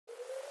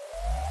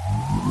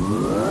Thanks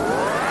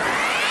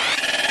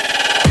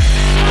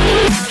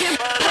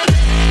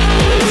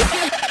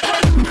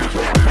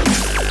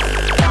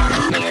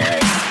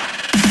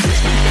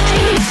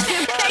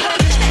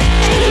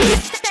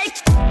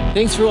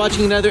for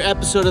watching another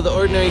episode of The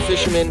Ordinary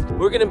Fisherman.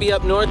 We're going to be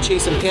up north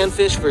chasing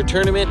panfish for a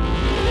tournament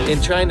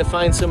and trying to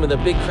find some of the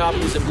big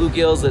crappies and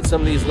bluegills that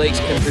some of these lakes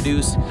can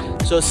produce.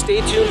 So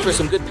stay tuned for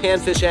some good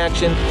panfish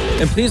action,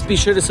 and please be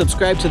sure to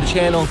subscribe to the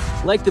channel,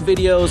 like the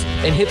videos,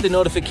 and hit the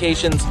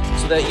notifications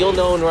so that you'll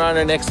know when we're on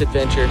our next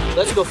adventure.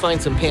 Let's go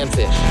find some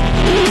panfish.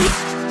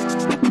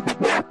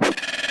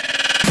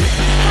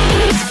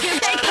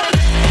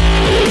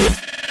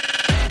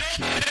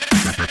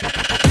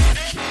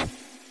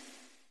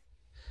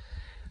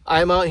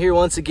 I'm out here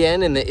once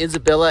again in the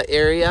Isabella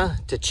area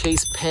to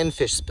chase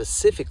panfish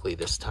specifically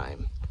this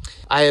time.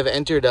 I have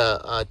entered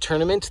a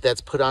tournament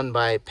that's put on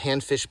by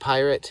Panfish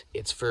Pirate.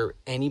 It's for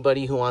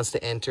anybody who wants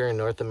to enter in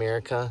North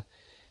America.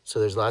 So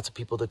there's lots of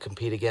people to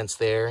compete against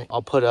there.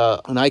 I'll put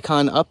an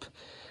icon up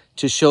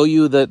to show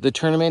you the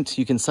tournament.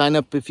 You can sign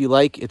up if you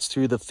like. It's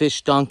through the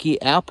Fish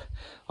Donkey app.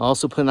 I'll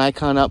also put an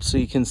icon up so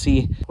you can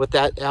see what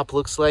that app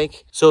looks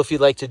like. So if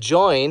you'd like to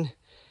join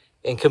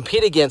and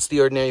compete against the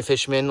Ordinary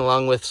Fisherman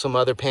along with some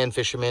other pan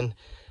fishermen,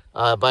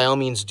 by all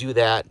means do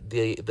that.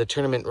 The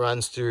tournament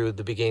runs through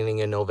the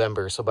beginning of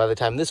November, so by the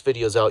time this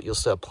video is out, you'll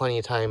still have plenty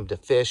of time to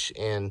fish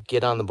and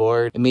get on the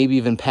board and maybe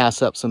even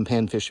pass up some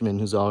pan fishermen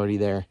who's already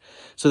there.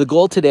 So the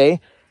goal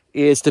today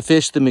is to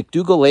fish the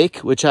McDougal Lake,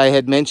 which I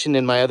had mentioned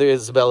in my other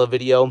Isabella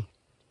video,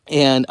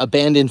 and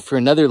abandoned for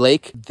another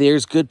lake.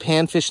 There's good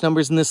panfish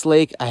numbers in this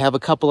lake. I have a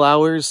couple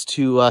hours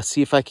to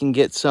see if I can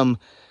get some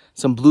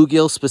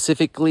bluegill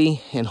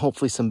specifically, and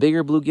hopefully some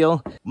bigger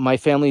bluegill. My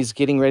family's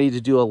getting ready to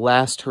do a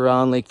last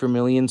hurrah on Lake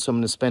Vermilion, so I'm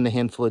going to spend a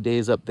handful of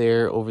days up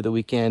there over the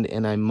weekend,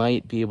 and I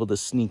might be able to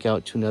sneak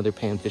out to another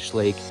panfish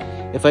lake.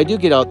 If I do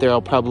get out there, I'll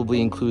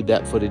probably include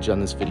that footage on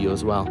this video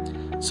as well.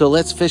 So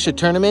let's fish a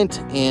tournament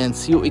and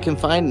see what we can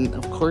find, and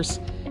of course,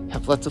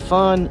 have lots of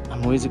fun.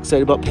 I'm always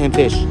excited about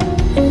panfish.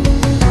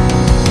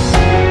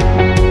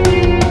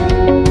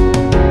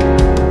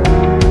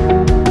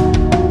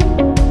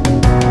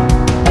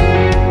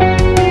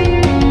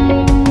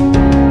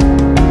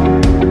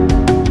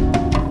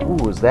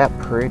 That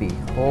pretty.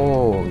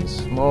 Holy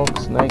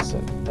smokes, nice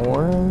and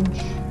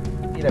orange.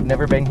 I've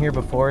never been here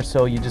before,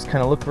 so you just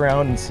kind of look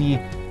around and see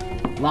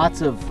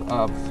lots of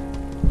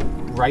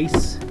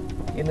rice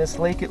in this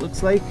lake, it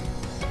looks like.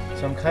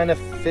 So I'm kind of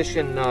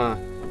fishing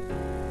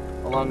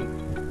along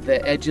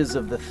the edges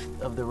of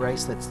the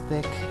rice that's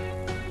thick,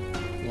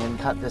 and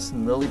caught this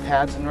in lily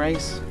pads and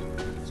rice.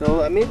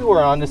 So maybe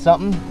we're on to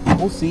something.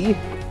 We'll see.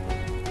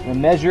 I'm gonna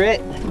measure it,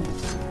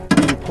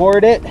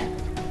 report it,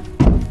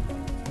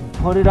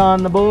 put it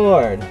on the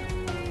board.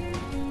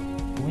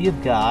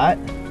 We've got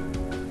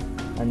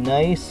a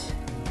nice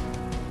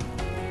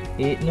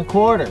 8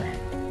 1/4.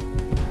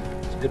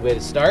 It's a good way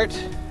to start.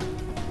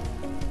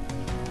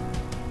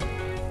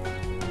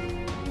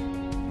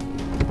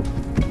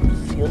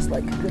 Feels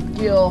like a good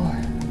gill.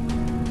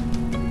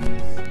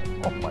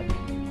 Oh my.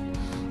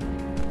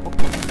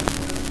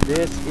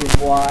 This is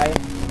why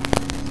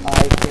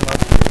I came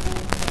up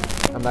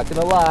here. I'm not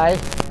gonna lie,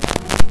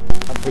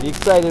 I'm pretty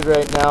excited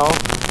right now.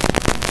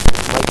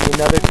 Might be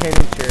another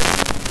 10-incher.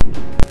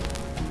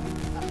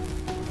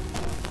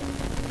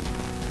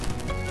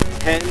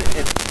 10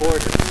 1/4.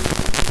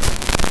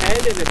 10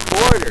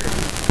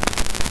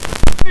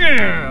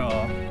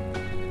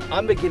 1/4.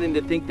 I'm beginning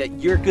to think that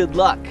you're good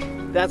luck.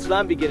 That's what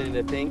I'm beginning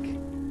to think.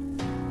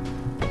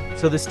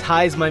 So this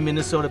ties my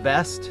Minnesota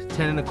best.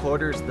 10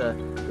 1/4 is the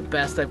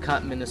best I've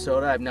caught in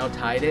Minnesota. I've now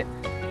tied it.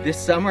 This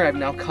summer I've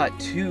now caught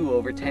 2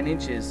 over 10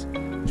 inches,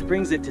 which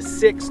brings it to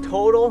 6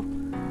 total.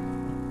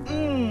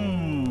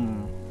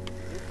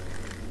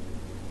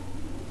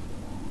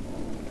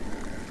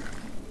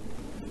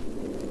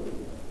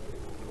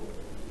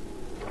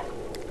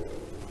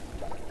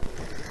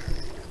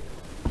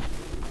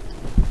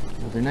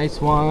 Another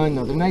nice one,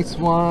 another nice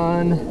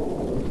one.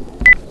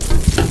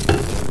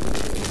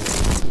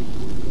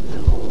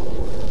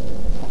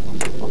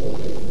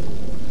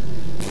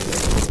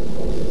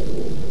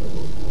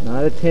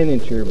 Not a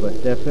 10-incher,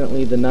 but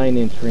definitely the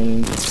 9-inch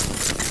range.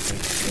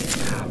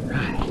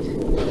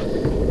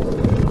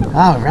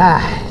 All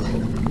right.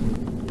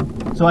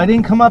 So I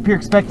didn't come up here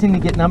expecting to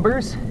get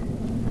numbers,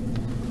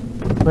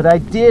 but I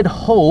did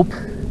hope,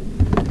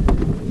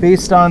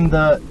 based on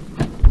the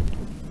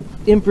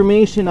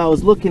information I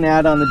was looking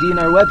at on the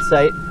DNR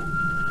website,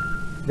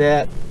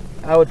 that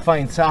I would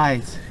find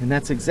size, and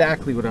that's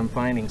exactly what I'm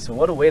finding. So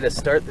what a way to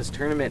start this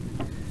tournament,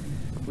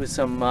 with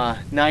some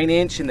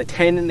 9-inch and the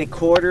 10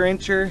 1/4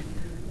 incher.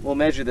 We'll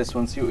measure this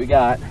one, see what we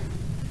got.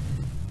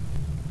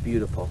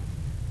 Beautiful.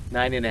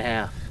 9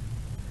 1/2.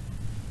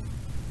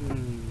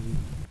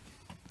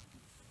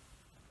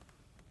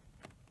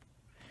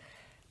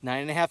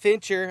 9 1/2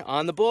 incher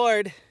on the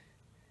board.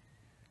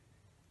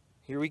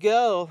 Here we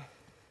go.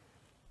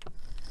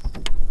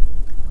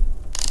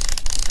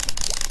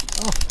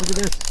 Oh, look at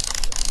this.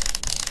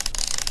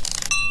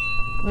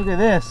 Look at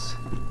this.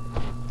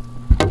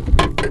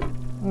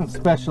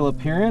 Special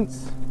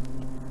appearance.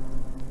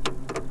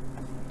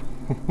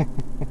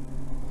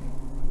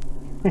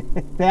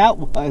 That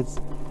was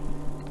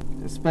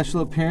a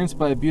special appearance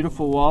by a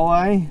beautiful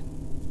walleye.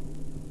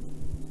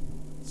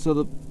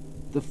 So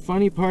the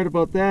funny part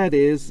about that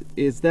is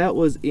that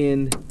was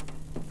in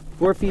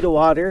 4 feet of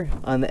water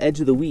on the edge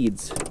of the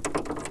weeds.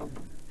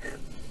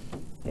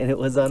 And it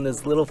was on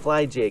this little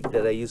fly jig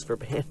that I use for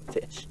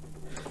panfish.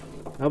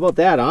 How about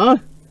that, huh?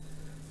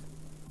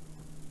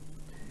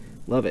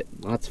 Love it.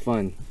 Lots of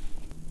fun.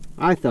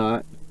 I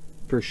thought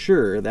for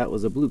sure that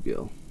was a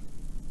bluegill.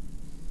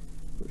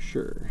 For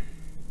sure.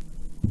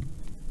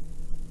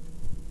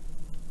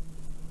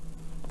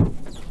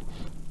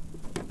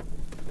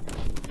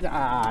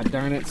 Ah,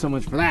 darn it, so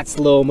much for that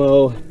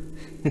slow-mo.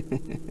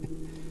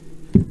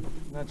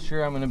 Not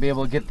sure I'm gonna be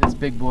able to get this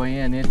big boy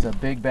in. It's a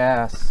big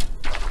bass.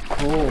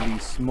 Holy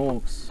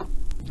smokes.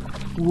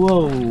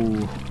 Whoa.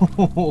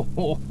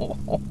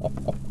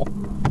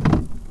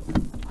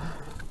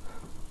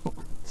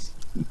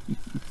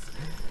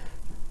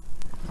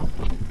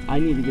 I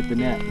need to get the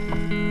net.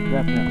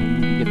 Definitely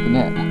need to get the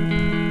net.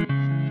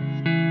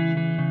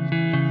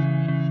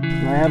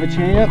 Do I have a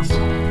chance? If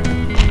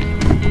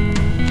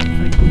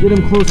I can get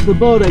him close to the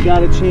boat, I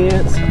got a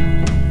chance.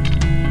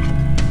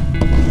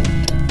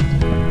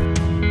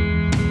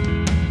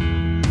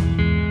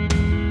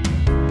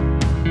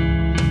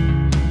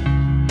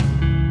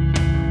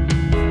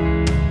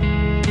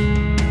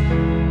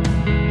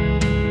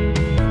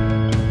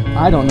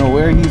 I don't know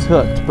where he's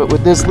hooked, but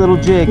with this little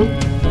jig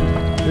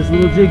is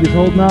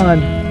holding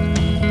on.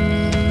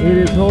 It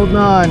is holding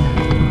on.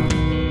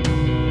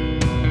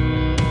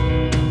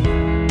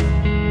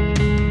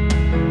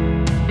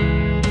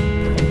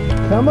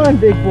 Come on,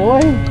 big boy.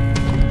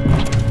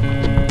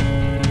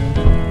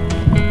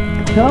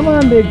 Come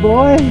on, big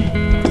boy.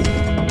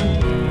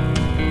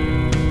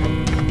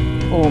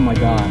 Oh my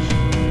gosh.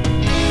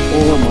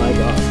 Oh my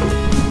gosh.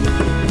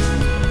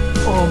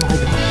 Oh my gosh.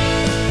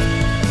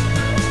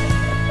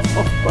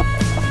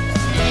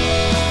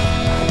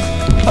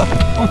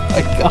 Oh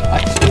my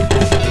gosh.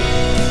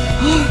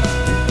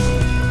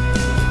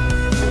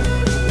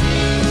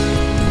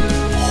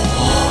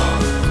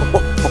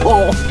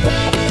 Oh,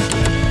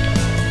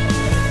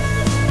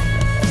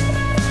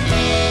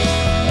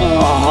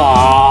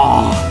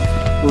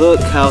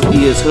 look how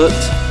he is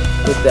hooked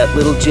with that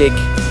little jig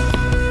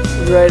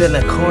right in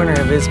the corner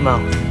of his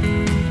mouth.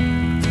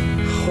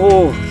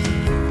 Holy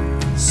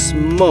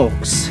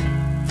smokes.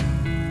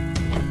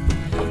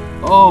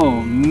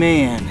 Oh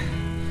man,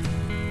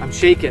 I'm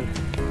shaking.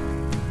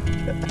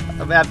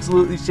 I'm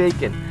absolutely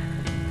shaking.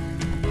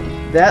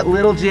 That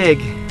little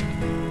jig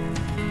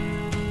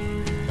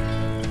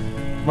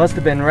must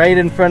have been right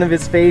in front of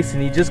his face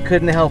and he just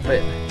couldn't help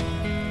it.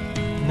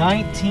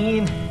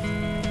 19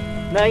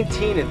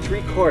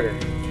 3/4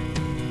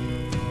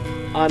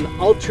 on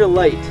ultra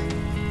light,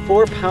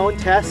 4-pound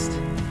test,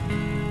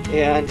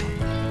 and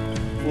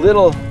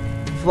little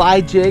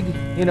fly jig.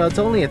 You know, it's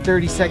only a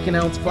 32nd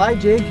ounce fly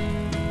jig.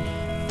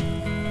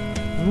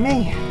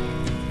 Man.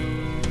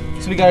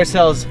 So we got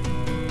ourselves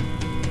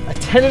a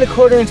 10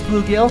 1/4 inch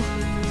bluegill,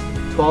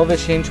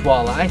 12-ish inch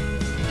walleye,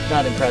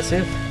 not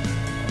impressive.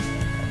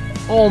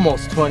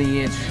 Almost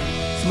 20-inch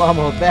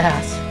smallmouth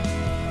bass.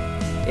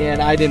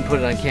 And I didn't put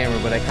it on camera,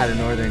 but I caught a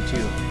northern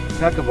too.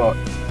 Talk about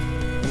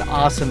an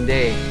awesome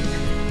day.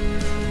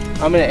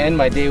 I'm gonna end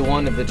my day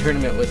 1 of the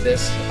tournament with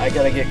this. I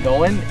gotta get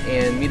going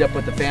and meet up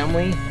with the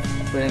family.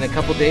 But in a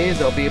couple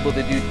days, I'll be able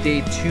to do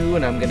day 2,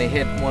 and I'm gonna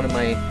hit one of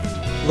my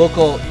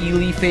local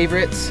Ely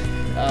favorites,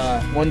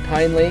 One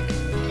Pine Lake.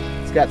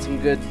 It's got some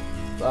good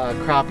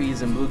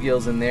crappies and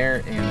bluegills in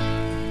there, and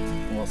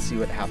we'll see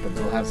what happens.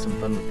 We'll have some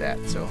fun with that.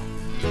 So,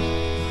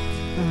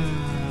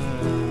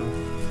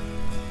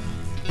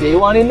 day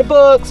 1 in the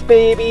books,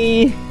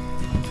 baby.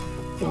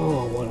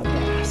 Oh, what a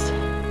bass!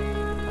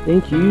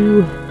 Thank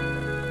you,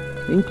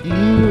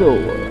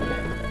 Lord.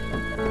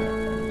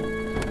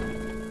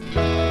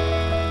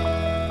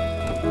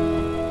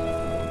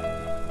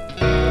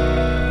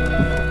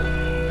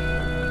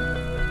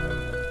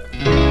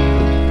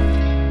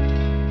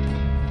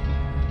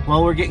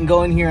 While we're getting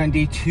going here on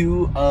day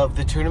 2 of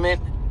the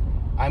tournament,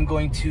 I'm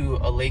going to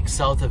a lake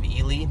south of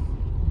Ely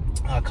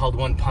called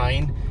One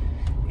Pine.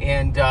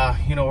 And,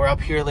 you know, we're up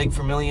here Lake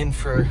Vermilion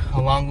for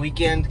a long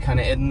weekend, kind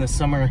of ending the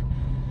summer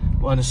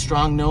on a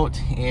strong note.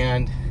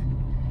 And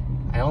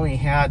I only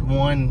had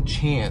one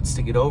chance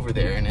to get over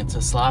there, and it's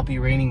a sloppy,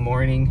 raining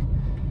morning.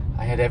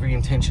 I had every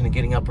intention of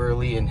getting up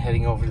early and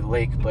heading over to the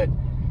lake, but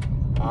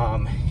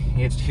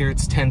here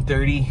it's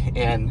 10:30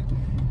 and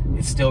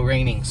it's still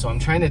raining. So I'm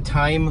trying to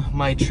time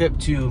my trip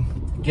to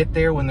get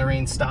there when the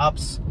rain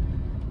stops.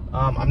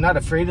 I'm not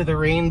afraid of the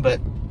rain,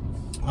 but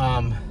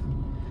I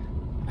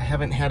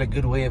haven't had a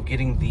good way of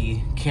getting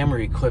the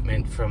camera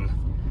equipment from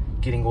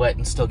getting wet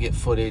and still get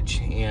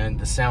footage, and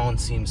the sound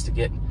seems to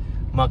get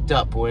mucked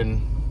up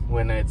when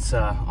it's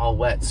all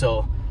wet.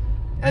 So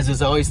as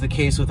is always the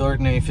case with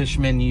ordinary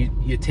fishermen,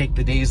 you take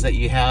the days that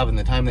you have and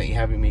the time that you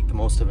have, you make the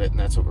most of it, and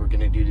that's what we're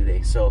gonna do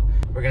today. So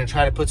we're gonna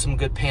try to put some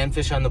good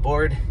panfish on the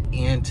board,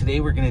 and today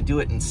we're gonna do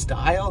it in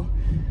style.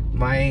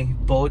 My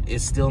boat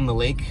is still in the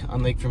lake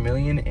on Lake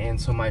Vermilion,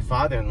 and so my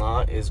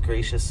father-in-law is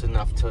gracious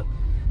enough to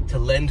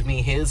lend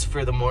me his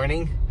for the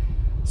morning.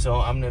 So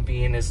I'm gonna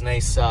be in his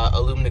nice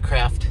Alumna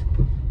Craft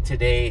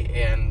today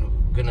and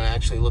gonna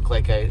actually look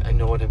like I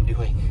know what I'm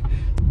doing.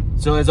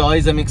 So as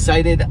always, I'm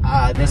excited.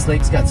 This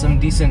lake's got some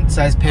decent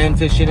sized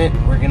panfish in it.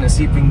 We're gonna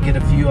see if we can get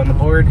a few on the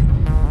board,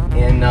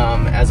 and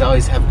as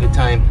always, have a good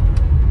time.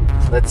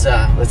 Let's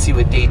see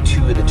what day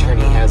 2 of the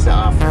tourney has to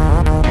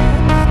offer.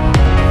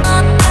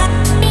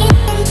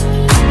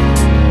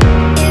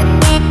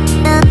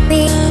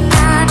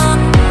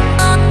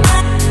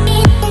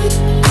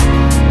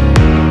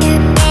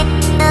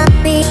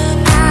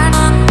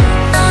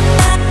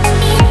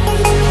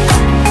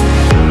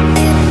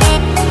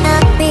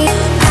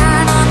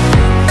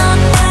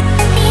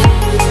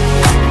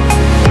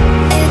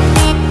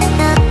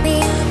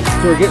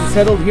 So we're getting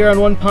settled here on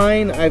one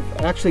pine. I've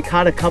actually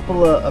caught a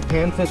couple of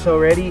panfish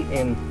already,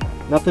 and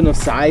nothing of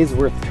size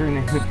worth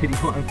turning the video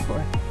on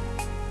for.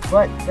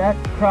 But that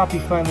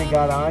crappie finally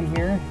got on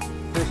here.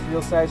 First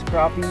real size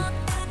crappie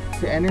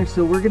to enter.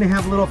 So we're gonna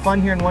have a little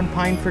fun here in one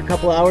pine for a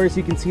couple hours.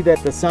 You can see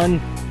that the sun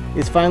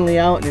is finally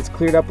out and it's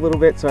cleared up a little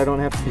bit, so I don't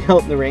have to be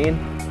out in the rain.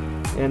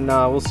 And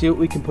we'll see what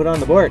we can put on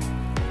the board.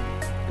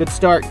 Good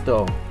start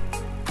though,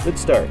 good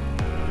start.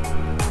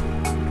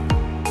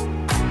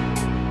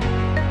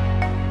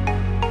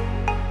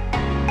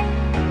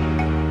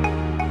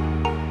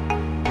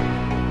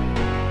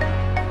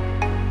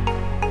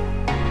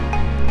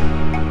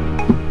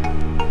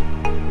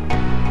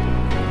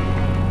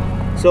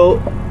 So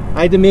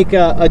I had to make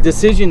a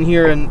decision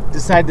here and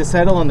decide to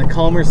settle on the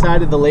calmer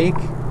side of the lake.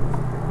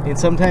 And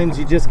sometimes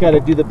you just got to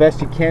do the best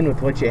you can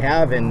with what you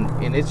have, and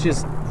it's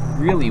just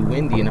really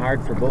windy and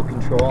hard for boat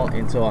control.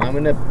 And so I'm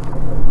gonna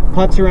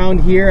putz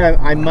around here.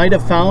 I might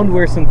have found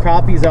where some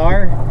crappies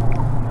are.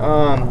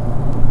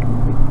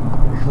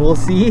 We'll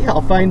see.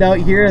 I'll find out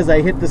here as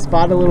I hit the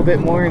spot a little bit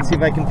more and see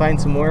if I can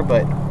find some more.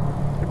 But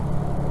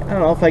I don't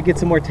know, if I get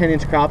some more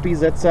 10-inch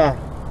crappies, that's a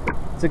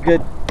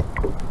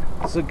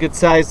good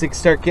size to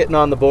start getting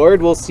on the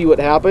board. We'll see what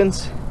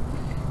happens.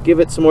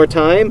 Give it some more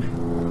time.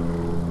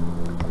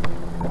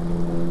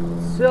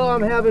 So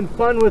I'm having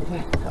fun with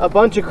a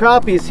bunch of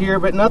crappies here,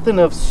 but nothing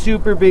of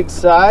super big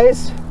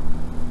size.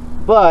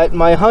 But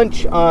my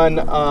hunch on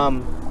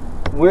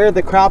where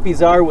the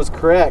crappies are was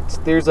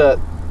correct. There's a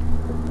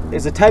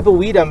type of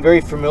weed I'm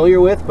very familiar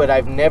with, but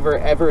I've never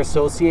ever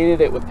associated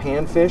it with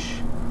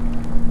panfish.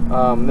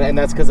 And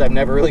that's because I've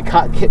never really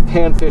caught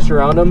panfish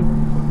around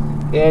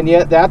them. And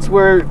yet that's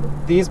where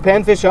these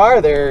panfish are.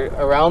 They're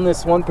around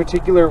this one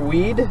particular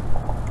weed,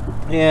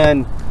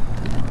 and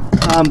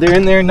they're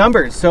in their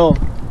numbers. So,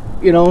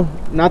 you know,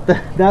 not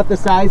the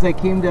size I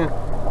came to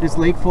this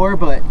lake for,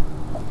 but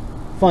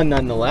fun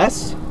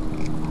nonetheless.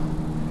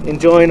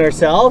 Enjoying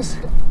ourselves.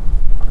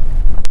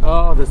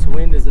 Oh, this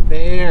wind is a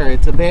bear.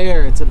 It's a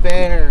bear. It's a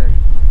bear.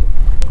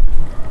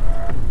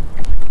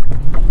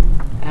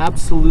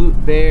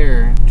 Absolute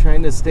bear.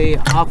 Trying to stay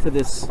off of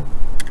this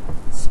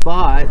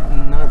spot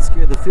and not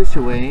scare the fish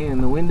away,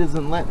 and the wind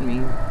isn't letting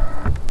me.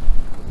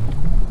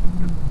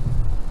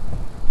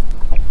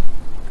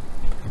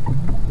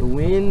 The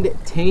wind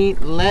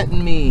tain't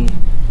letting me.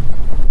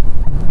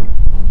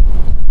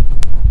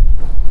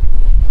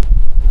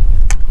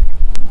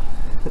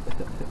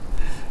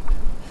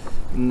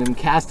 And I'm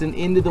casting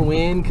into the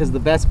wind because the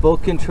best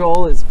boat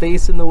control is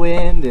facing the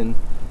wind, and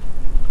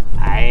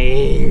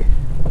ay.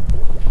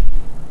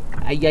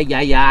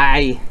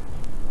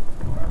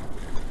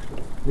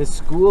 This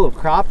school of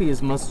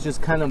crappies must just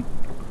kind of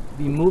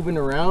be moving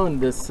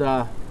around this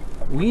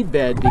weed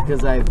bed,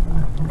 because I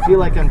feel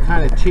like I'm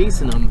kind of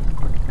chasing them.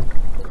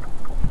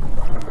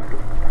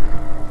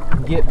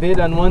 Get bit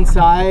on one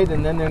side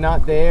and then they're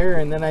not there,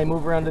 and then I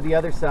move around to the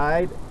other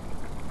side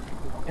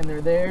and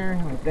they're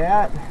there, like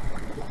that.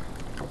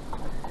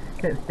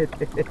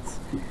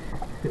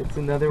 It's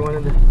another one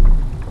of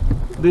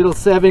the little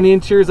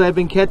 7-inchers I've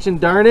been catching,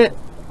 darn it.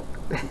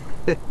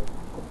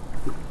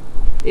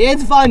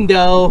 It's fun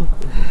though.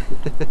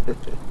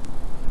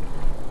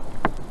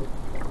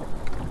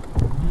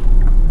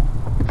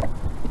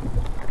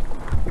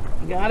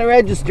 Gotta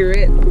register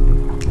it.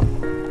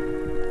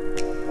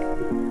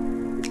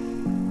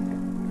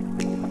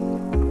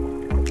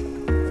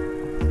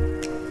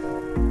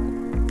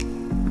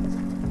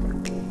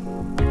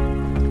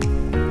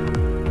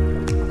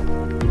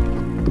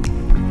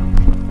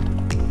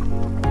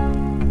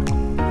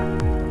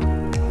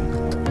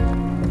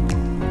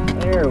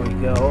 There we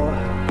go.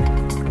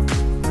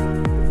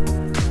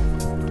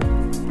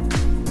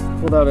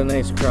 Pulled out a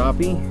nice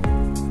crappie.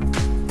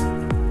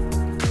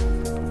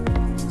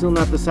 Still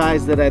not the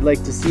size that I'd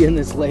like to see in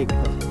this lake,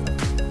 but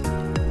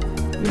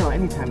you know,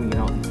 anytime you get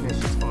out and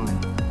fish is fun.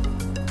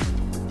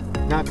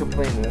 Not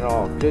complaining at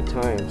all. Good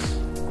times.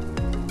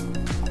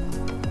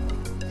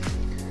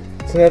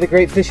 It's another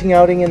great fishing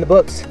outing in the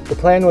books. The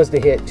plan was to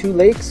hit 2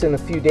 lakes in a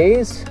few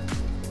days.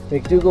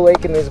 McDougal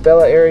Lake in the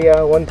Isabella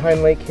area, One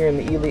Pine Lake here in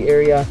the Ely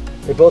area.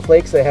 They're both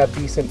lakes that have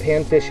decent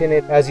panfish in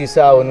it, as you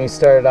saw when we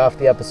started off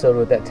the episode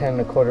with that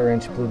 10¼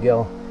 inch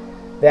bluegill.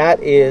 That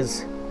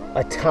is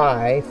a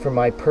tie for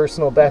my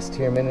personal best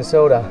here in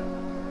Minnesota.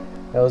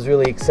 That was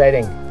really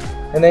exciting.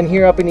 And then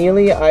here up in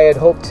Ely, I had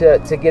hoped to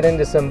get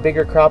into some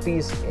bigger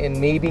crappies and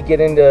maybe get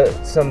into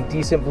some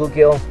decent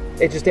bluegill.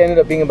 It just ended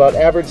up being about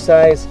average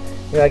size.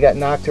 You know, I got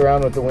knocked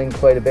around with the wind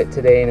quite a bit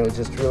today, and it was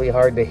just really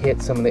hard to hit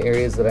some of the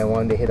areas that I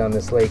wanted to hit on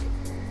this lake.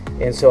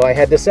 And so I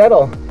had to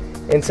settle.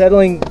 And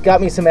settling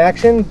got me some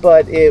action,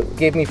 but it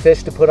gave me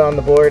fish to put on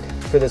the board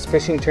for this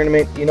fishing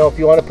tournament. You know, if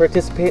you want to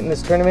participate in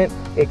this tournament,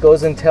 it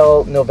goes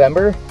until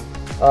November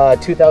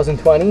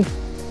 2020.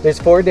 There's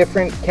 4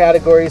 different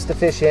categories to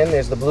fish in.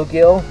 There's the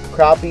bluegill,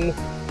 crappie,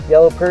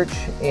 yellow perch,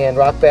 and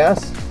rock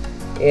bass.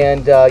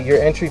 And your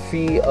entry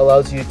fee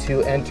allows you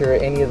to enter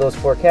any of those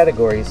 4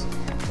 categories.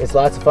 It's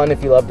lots of fun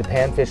if you love to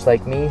panfish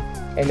like me,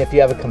 and if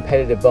you have a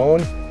competitive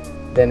bone,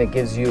 then it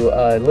gives you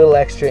a little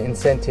extra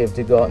incentive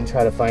to go out and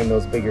try to find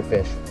those bigger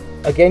fish.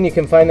 Again, you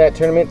can find that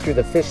tournament through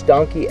the Fish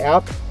Donkey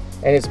app,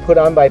 and it's put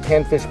on by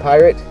Panfish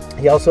Pirate.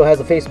 He also has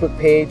a Facebook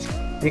page.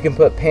 You can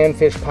put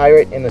Panfish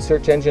Pirate in the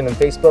search engine on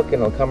Facebook and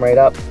it'll come right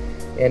up,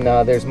 and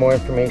there's more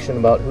information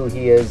about who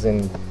he is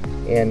and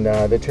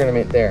the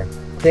tournament there.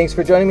 Thanks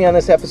for joining me on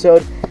this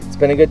episode. It's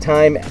been a good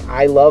time.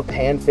 I love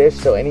panfish,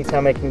 so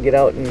anytime I can get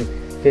out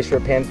and fish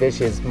for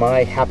panfish is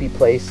my happy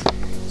place.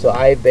 So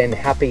I've been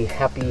happy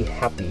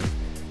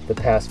the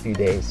past few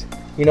days.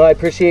 You know, I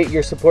appreciate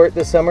your support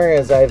this summer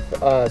as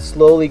I've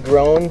slowly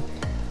grown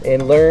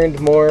and learned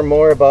more and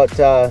more about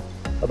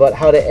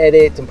how to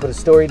edit and put a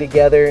story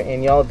together,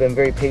 and y'all have been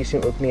very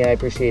patient with me. I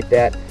appreciate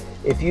that.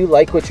 If you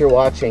like what you're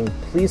watching,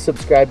 please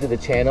subscribe to the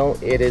channel.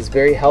 It is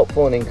very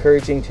helpful and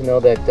encouraging to know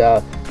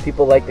that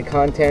people like the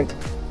content.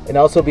 And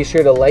also be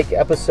sure to like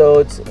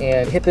episodes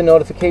and hit the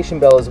notification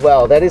bell as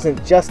well. That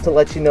isn't just to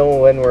let you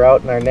know when we're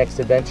out in our next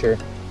adventure.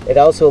 It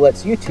also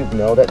lets YouTube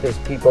know that there's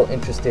people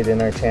interested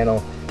in our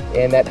channel,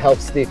 and that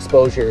helps the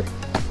exposure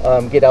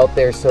get out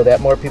there so that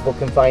more people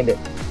can find it.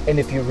 And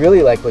if you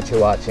really like what you're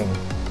watching,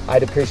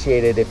 I'd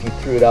appreciate it if you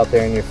threw it out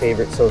there in your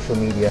favorite social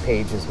media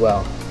page as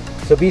well.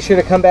 So be sure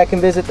to come back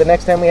and visit the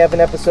next time we have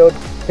an episode.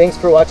 Thanks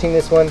for watching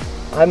this one.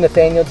 I'm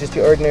Nathaniel, just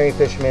your ordinary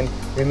fisherman.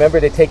 Remember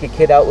to take a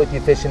kid out with you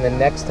fishing the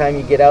next time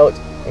you get out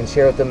and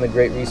share with them the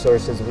great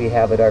resources we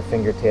have at our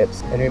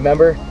fingertips. And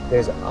remember,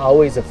 there's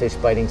always a fish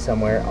biting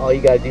somewhere. All you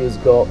gotta do is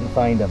go out and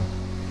find them.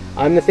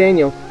 I'm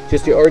Nathaniel,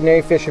 just your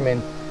ordinary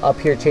fisherman, up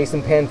here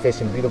chasing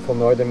panfish in beautiful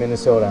northern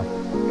Minnesota.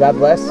 God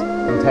bless,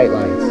 and tight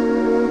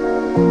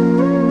lines.